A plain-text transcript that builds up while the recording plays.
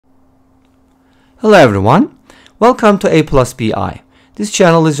Hello everyone, welcome to aplusbi. This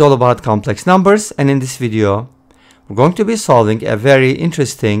channel is all about complex numbers, and in this video we're going to be solving a very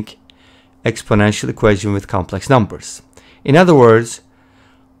interesting exponential equation with complex numbers. In other words,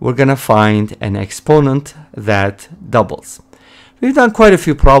 we're going to find an exponent that doubles. We've done quite a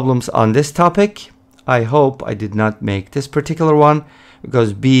few problems on this topic. I hope I did not make this particular one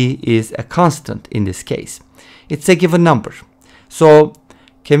because b is a constant in this case. It's a given number. So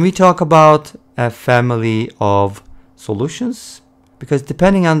can we talk about a family of solutions? Because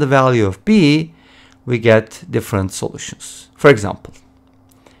depending on the value of b, we get different solutions. For example,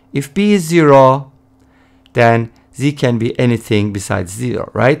 if b is 0, then z can be anything besides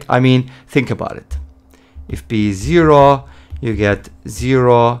 0, right? I mean, think about it. If b is 0, you get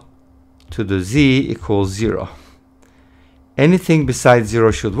 0 to the z equals 0. Anything besides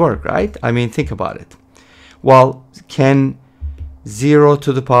 0 should work, right? I mean, think about it. Well, can 0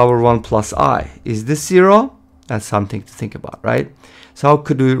 to the power 1 plus I, is this 0? That's something to think about, right? So how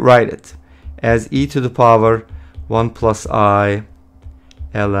could we write it? As e to the power 1 plus I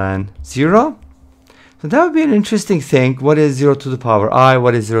ln 0? So that would be an interesting thing. What is 0 to the power I?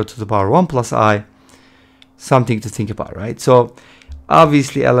 What is 0 to the power 1 plus I? Something to think about, right? So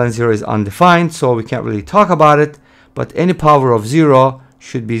obviously ln 0 is undefined, so we can't really talk about it, but any power of 0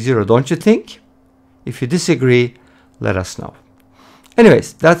 should be 0, don't you think? If you disagree, let us know.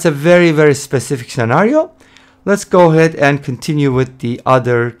 Anyways, that's a very, very specific scenario. Let's go ahead and continue with the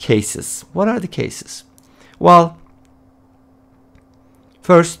other cases. What are the cases? Well,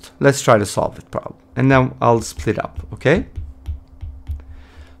 first, let's try to solve the problem, and then I'll split up, okay?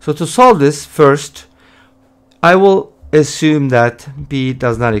 So to solve this, first, I will assume that b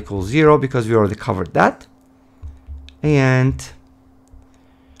does not equal 0 because we already covered that. And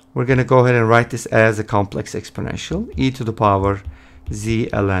we're going to go ahead and write this as a complex exponential. E to the power z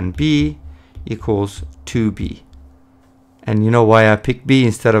ln b equals 2b. And you know why I picked b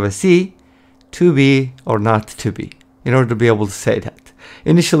instead of a c? 2b or not 2b, in order to be able to say that.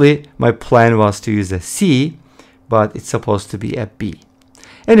 Initially, my plan was to use a c, but it's supposed to be a b.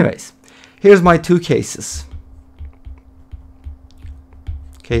 Anyways, here's my two cases.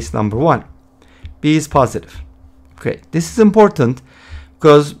 Case number 1, b is positive. Great. This is important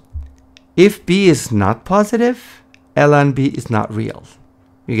because if b is not positive, ln b is not real.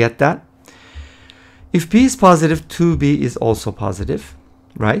 You get that? If b is positive, 2b is also positive,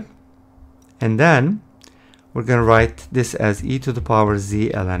 right? And then we're going to write this as e to the power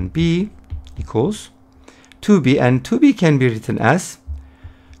z ln b equals 2b, and 2b can be written as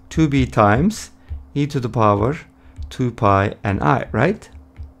 2b times e to the power 2 pi ni, right?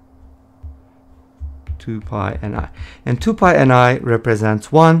 2 pi ni. And 2 pi ni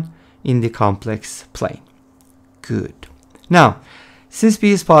represents 1 in the complex plane. Good. Now, since b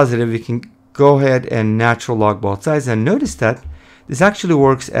is positive, we can go ahead and natural log both sides, and notice that this actually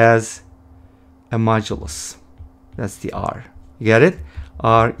works as a modulus. That's the r. You get it?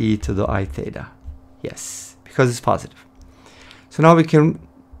 R e to the I theta. Yes, because it's positive. So now we can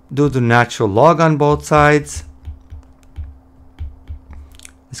do the natural log on both sides.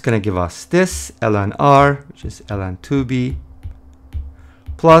 It's going to give us this ln r, which is ln 2b,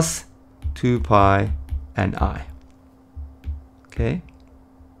 plus 2 pi ni. Okay?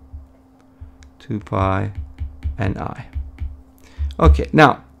 2 pi ni. Okay,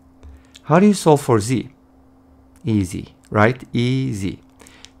 now, how do you solve for z? Easy, right? Easy.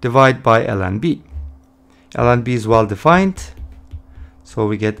 Divide by ln b. ln b is well defined, so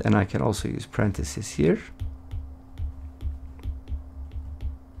we get, and I can also use parentheses here.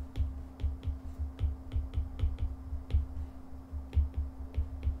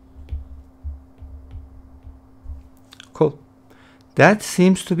 Cool. That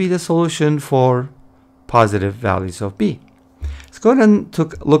seems to be the solution for positive values of b. Let's go ahead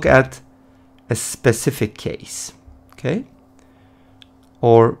and look at a specific case, okay?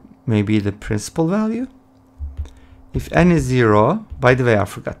 Or maybe the principal value. If n is 0, by the way, I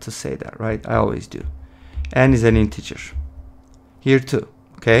forgot to say that, right? I always do. N is an integer. Here too,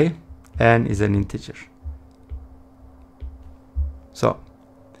 okay? N is an integer. So,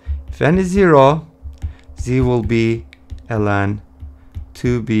 if n is 0, z will be ln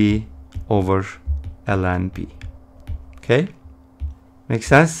 2b over ln b. Okay? Make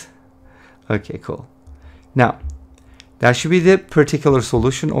sense? Okay, cool. Now, that should be the particular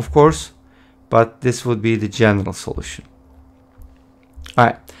solution, of course, but this would be the general solution. All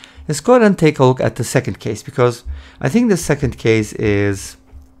right, let's go ahead and take a look at the second case, because I think the second case is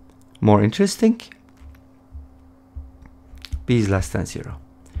more interesting. B is less than 0.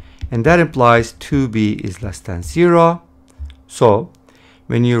 And that implies 2b is less than 0. So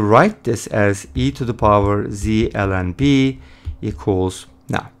when you write this as e to the power z ln b equals,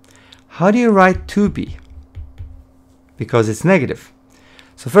 now, how do you write 2b? Because it's negative.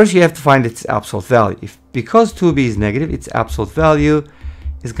 So first you have to find its absolute value. Because 2b is negative, its absolute value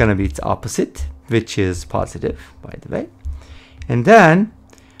is going to be its opposite, which is positive, by the way. And then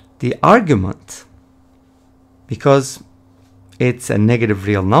the argument, because it's a negative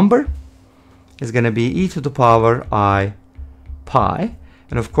real number, is going to be e to the power I pi.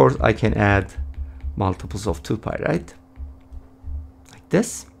 And of course, I can add multiples of 2 pi, right? Like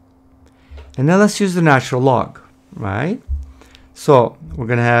this. And now let's use the natural log, right? So we're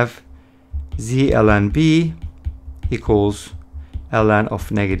going to have z ln b equals ln of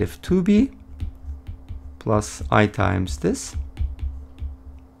negative 2b plus I times this.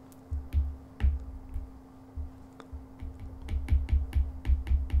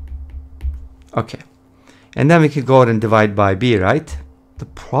 Okay, and then we can go ahead and divide by b, right? The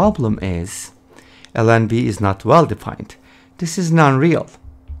problem is ln b is not well defined. This is non-real.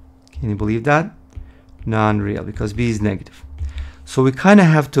 Can you believe that? Non-real, because b is negative. So we kind of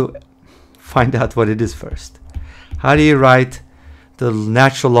have to find out what it is first. How do you write the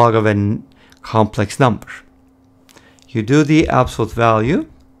natural log of a complex number? You do the absolute value,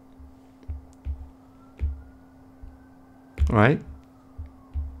 right?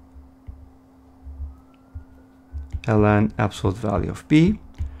 ln absolute value of b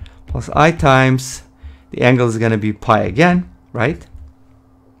plus I times the angle is going to be pi again, right?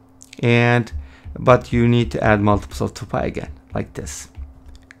 And but you need to add multiples of 2 pi again, like this.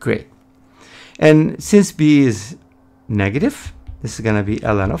 Great. And since b is negative, this is going to be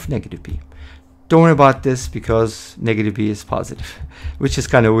ln of negative b. Don't worry about this because negative b is positive, which is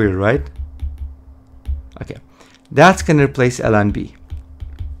kind of weird, right? Okay, that's going to replace ln b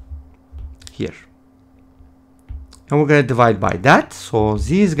here. And we're going to divide by that. So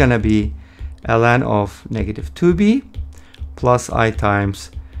z is going to be ln of negative 2b plus I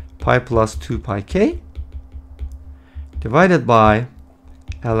times pi plus 2 pi k divided by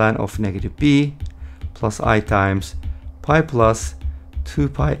ln of negative b plus I times pi plus 2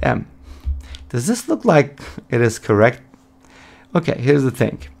 pi m. Does this look like it is correct? Okay, here's the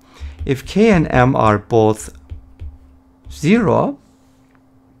thing. If k and m are both 0,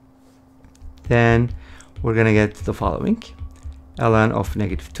 then we're going to get the following. ln of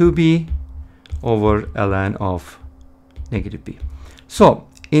negative 2b over ln of negative b. So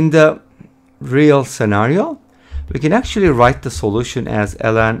in the real scenario, we can actually write the solution as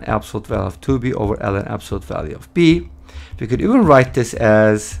ln absolute value of 2b over ln absolute value of b. We could even write this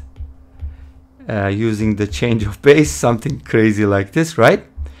as using the change of base, something crazy like this, right?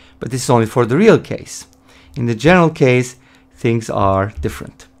 But this is only for the real case. In the general case, things are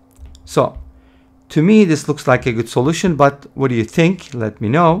different. So to me, this looks like a good solution, but what do you think? Let me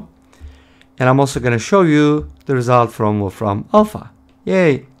know. And I'm also going to show you the result from Wolfram Alpha.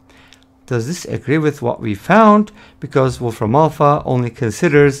 Yay! Does this agree with what we found? Because Wolfram Alpha only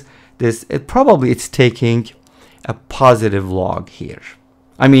considers this, it's taking a positive log here.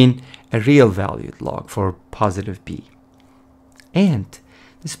 I mean, a real valued log for positive b. And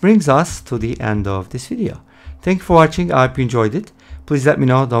this brings us to the end of this video. Thank you for watching. I hope you enjoyed it. Please let me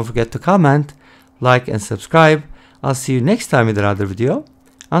know. Don't forget to comment, like, and subscribe. I'll see you next time with another video.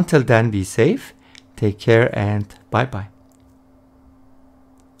 Until then, be safe, take care, and bye-bye.